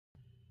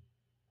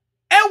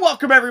And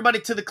welcome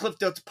everybody to the Cliff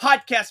Notes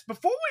podcast.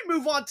 Before we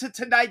move on to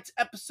tonight's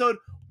episode,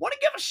 I want to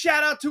give a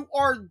shout out to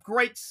our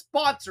great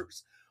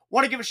sponsors. I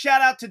want to give a shout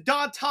out to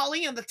Don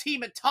Tolley and the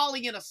team at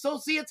Tolley and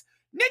Associates,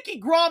 Nikki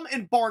Grom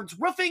and Barnes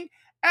Roofing,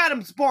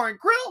 Adams Bar and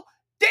Grill,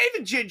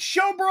 David Jen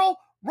Showbro,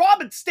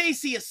 Rob and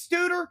Stacy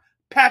Astuder,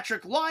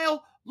 Patrick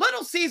Lyle,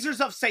 Little Caesars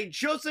of St.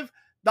 Joseph,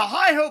 the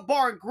High Hope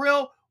Bar and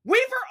Grill,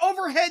 Weaver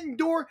Overhead and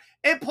Door,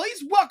 and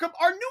please welcome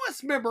our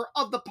newest member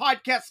of the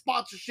podcast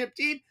sponsorship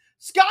team,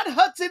 Scott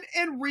Hudson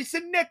and Reese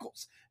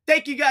Nichols.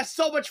 Thank you guys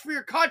so much for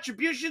your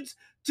contributions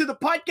to the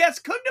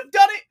podcast. Couldn't have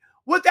done it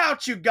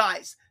without you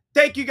guys.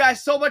 Thank you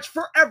guys so much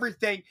for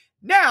everything.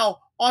 Now,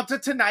 on to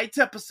tonight's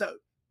episode.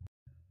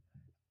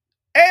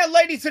 And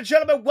ladies and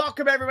gentlemen,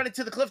 welcome everybody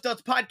to the Cliff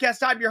Notes podcast.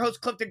 I'm your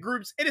host, Clifton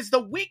Grooms. It is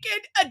the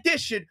weekend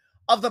edition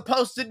of the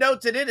Post-it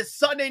Notes, and it is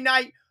Sunday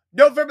night,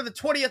 November the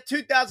 20th,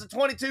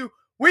 2022.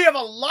 We have a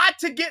lot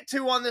to get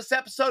to on this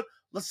episode,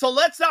 so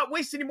let's not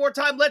waste any more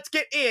time. Let's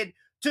get into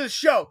the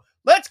show.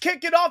 Let's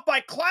kick it off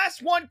by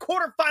Class 1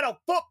 quarterfinal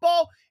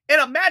football.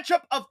 In a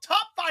matchup of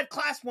top 5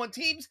 Class 1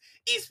 teams,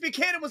 East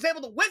Buchanan was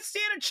able to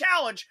withstand a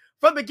challenge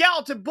from the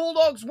Gallatin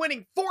Bulldogs,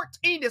 winning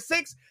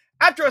 14-6.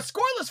 After a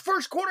scoreless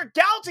first quarter,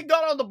 Gallatin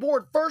got on the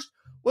board first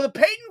with a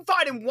Peyton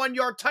Fighting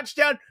 1-yard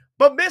touchdown,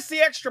 but missed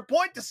the extra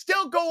point to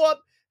still go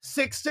up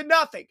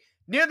 6-0.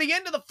 Near the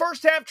end of the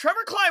first half,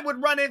 Trevor Klein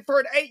would run in for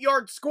an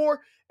 8-yard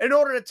score in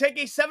order to take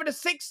a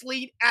 7-6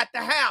 lead at the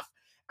half.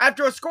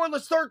 After a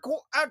scoreless third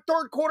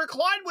quarter,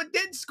 Klein would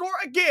then score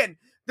again,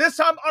 this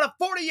time on a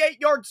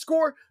 48-yard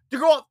score to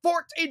go up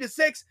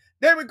 14-6.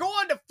 They would go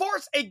on to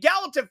force a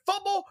Gallatin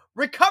fumble,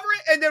 recover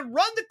it, and then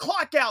run the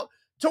clock out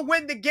to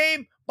win the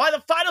game by the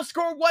final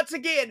score once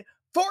again,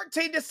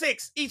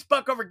 14-6, East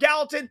Buck over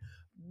Gallatin.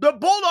 The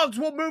Bulldogs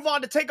will move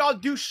on to take on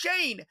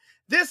Duchesne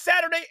this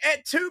Saturday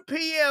at 2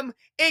 p.m.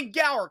 in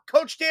Gower.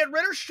 Coach Dan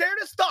Ritter shared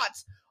his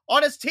thoughts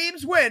on his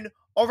team's win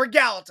over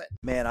Gallatin.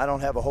 Man, I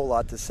don't have a whole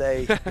lot to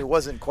say. It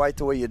wasn't quite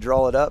the way you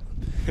draw it up.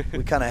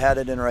 We kind of had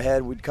it in our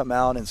head. We'd come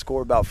out and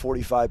score about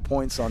 45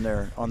 points on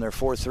their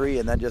 4-3,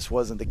 and that just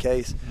wasn't the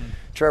case.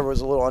 Trevor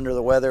was a little under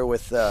the weather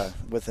with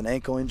an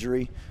ankle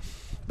injury,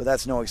 but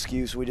that's no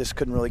excuse. We just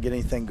couldn't really get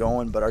anything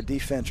going, but our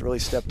defense really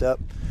stepped up,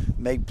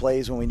 made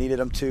plays when we needed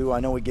them to. I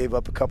know we gave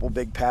up a couple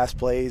big pass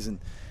plays and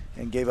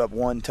gave up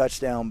one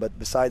touchdown, but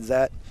besides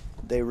that,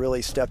 they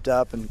really stepped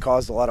up and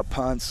caused a lot of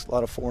punts, a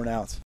lot of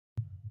 4-and-outs.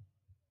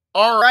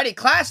 Alrighty,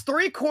 Class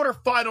 3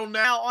 quarterfinal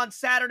now on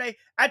Saturday.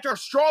 After a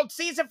strong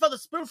season for the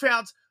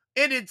Spoofhounds,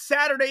 ended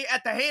Saturday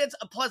at the hands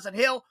of Pleasant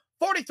Hill,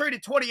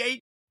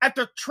 43-28.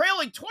 After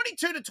trailing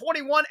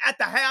 22-21 at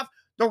the half,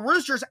 the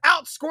Roosters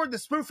outscored the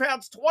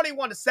Spoofhounds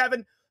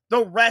 21-7.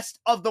 The rest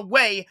of the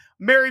way,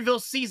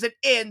 Maryville season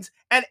ends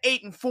at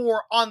 8-4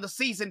 on the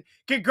season.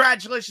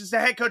 Congratulations to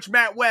head coach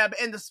Matt Webb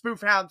and the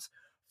Spoofhounds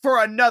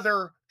for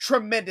another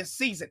tremendous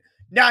season.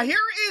 Now here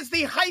is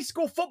the high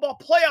school football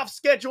playoff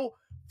schedule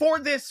for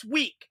this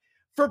week.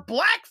 For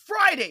Black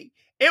Friday,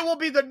 it will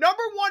be the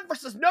number 1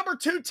 versus number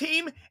 2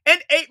 team in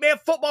 8-man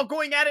football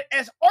going at it,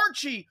 as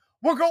Archie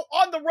will go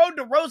on the road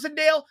to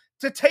Rosendale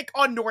to take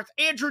on North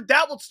Andrew.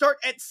 That will start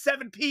at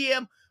 7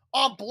 p.m.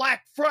 on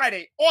Black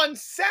Friday. On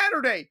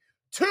Saturday,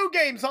 2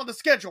 games on the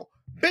schedule.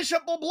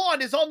 Bishop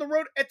LeBlanc is on the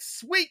road at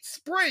Sweet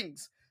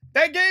Springs.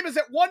 That game is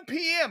at 1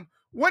 p.m.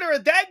 Winner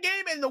of that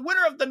game and the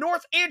winner of the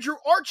North Andrew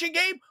Archie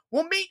game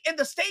will meet in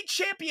the state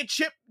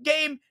championship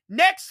game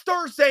next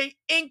Thursday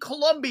in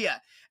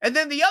Columbia. And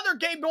then the other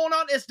game going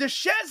on is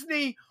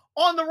Duchesne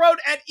on the road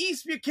at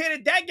East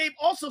Buchanan. That game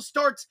also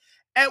starts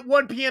at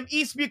 1 p.m.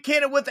 East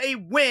Buchanan with a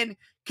win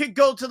could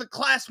go to the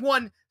Class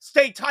 1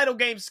 state title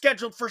game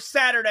scheduled for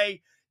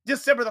Saturday,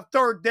 December the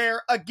 3rd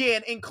there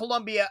again in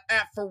Columbia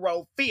at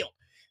Faroe Field.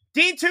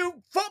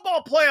 D2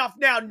 football playoff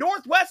now.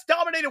 Northwest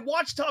dominated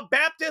Ouachita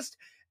Baptist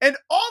in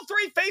all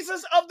 3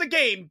 phases of the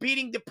game,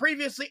 beating the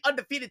previously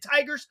undefeated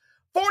Tigers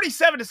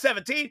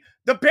 47-17.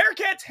 The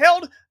Bearcats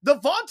held the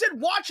vaunted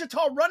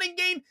Ouachita running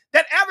game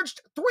that averaged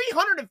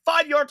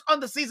 305 yards on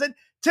the season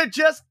to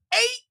just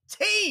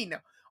 18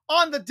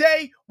 on the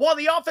day, while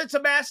the offense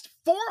amassed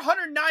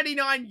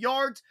 499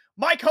 yards.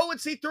 Mike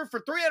Hohensee threw for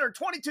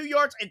 322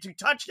 yards and 2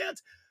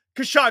 touchdowns.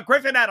 Kashawn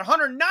Griffin had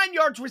 109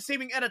 yards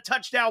receiving and a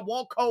touchdown,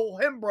 while Cole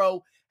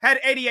Hembro had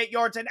 88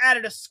 yards and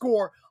added a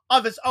score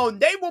of his own.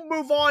 They will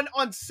move on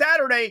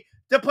Saturday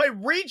to play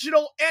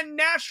regional and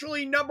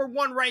nationally number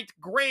 1 ranked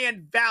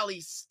Grand Valley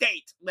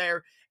State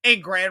there in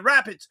Grand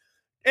Rapids.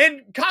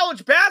 In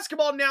college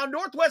basketball now,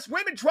 Northwest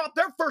women dropped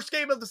their first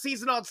game of the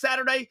season on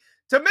Saturday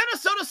to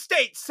Minnesota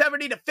State,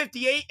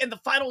 70-58 in the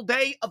final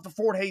day of the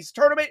Fort Hays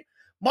tournament.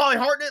 Molly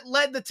Hartnett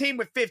led the team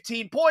with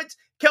 15 points.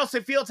 Kelsey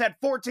Fields had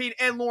 14,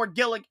 and Lauren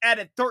Gillick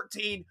added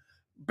 13.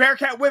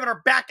 Bearcat women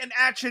are back in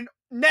action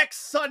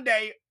next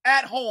Sunday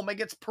at home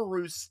against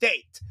Peru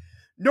State.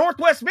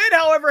 Northwest men,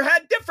 however,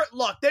 had different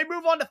luck. They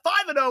move on to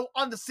 5-0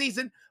 on the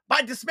season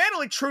by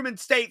dismantling Truman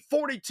State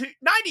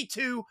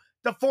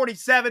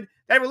 92-47.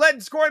 They were led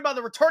in scoring by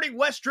the returning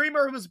West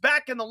Dreamer, who was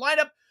back in the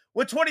lineup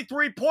with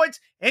 23 points,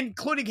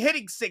 including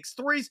hitting 6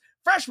 threes.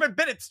 Freshman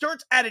Bennett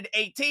Sturts added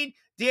 18.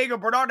 Diego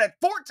Bernard had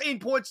 14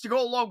 points to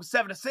go along with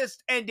 7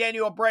 assists, and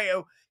Daniel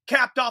Abreu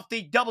capped off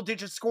the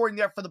double-digit scoring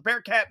there for the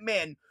Bearcat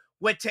men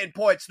with 10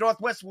 points.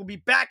 Northwest will be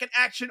back in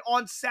action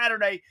on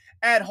Saturday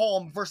at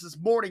home versus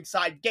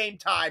Morningside. Game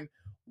time,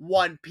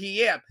 1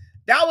 p.m.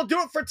 That will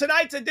do it for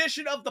tonight's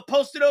edition of the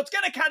Post-it Notes.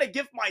 Going to kind of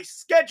give my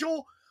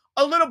schedule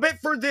a little bit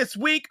for this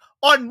week.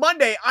 On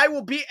Monday, I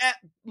will be at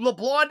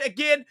LeBlanc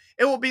again.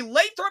 It will be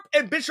Lathrop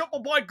and Bishop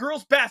LeBlanc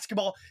girls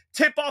basketball.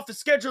 Tip-off is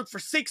scheduled for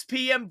 6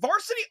 p.m.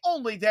 Varsity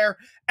only there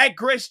at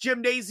Grace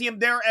Gymnasium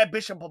there at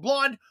Bishop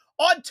LeBlanc.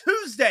 On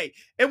Tuesday,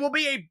 it will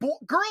be a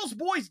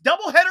girls-boys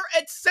doubleheader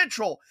at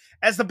Central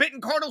as the Benton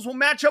Cardinals will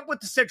match up with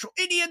the Central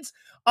Indians.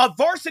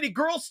 Varsity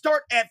girls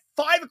start at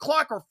 5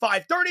 o'clock or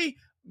 5:30.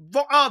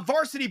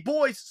 Varsity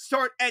boys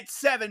start at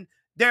 7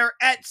 there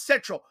at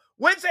Central.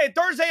 Wednesday and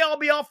Thursday, I'll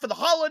be off for the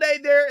holiday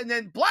there. And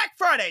then Black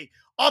Friday,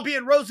 I'll be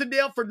in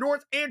Rosendale for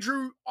North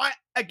Andrew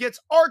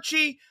against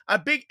Archie, a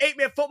big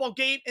 8-man football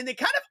game. And then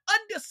kind of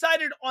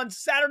undecided on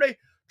Saturday,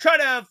 trying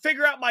to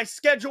figure out my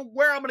schedule,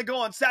 where I'm going to go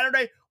on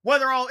Saturday,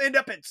 whether I'll end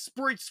up at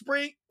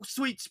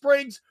Sweet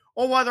Springs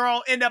or whether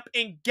I'll end up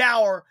in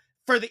Gower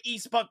for the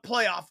East Buck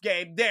playoff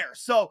game there.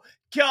 So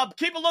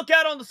keep a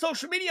lookout on the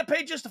social media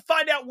pages to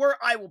find out where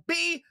I will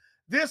be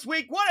this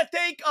week. Want to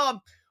thank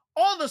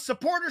all the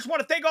supporters.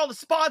 Want to thank all the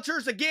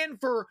sponsors again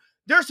for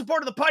their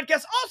support of the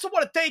podcast. Also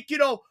want to thank,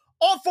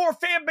 all 4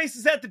 fan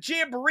bases at the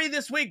Jamboree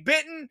this week.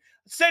 Benton,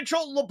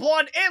 Central,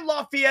 LeBlanc, and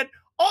Lafayette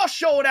all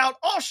showing out,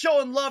 all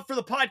showing love for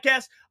the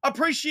podcast.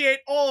 Appreciate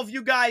all of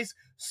you guys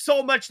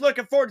so much.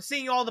 Looking forward to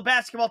seeing all the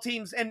basketball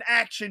teams in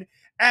action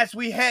as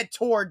we head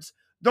towards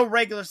the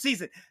regular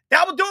season.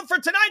 That will do it for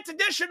tonight's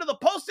edition of the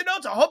Post-it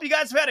Notes. I hope you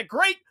guys have had a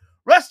great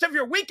rest of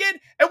your weekend,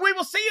 and we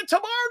will see you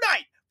tomorrow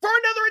night for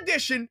another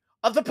edition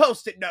of the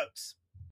Post-it Notes.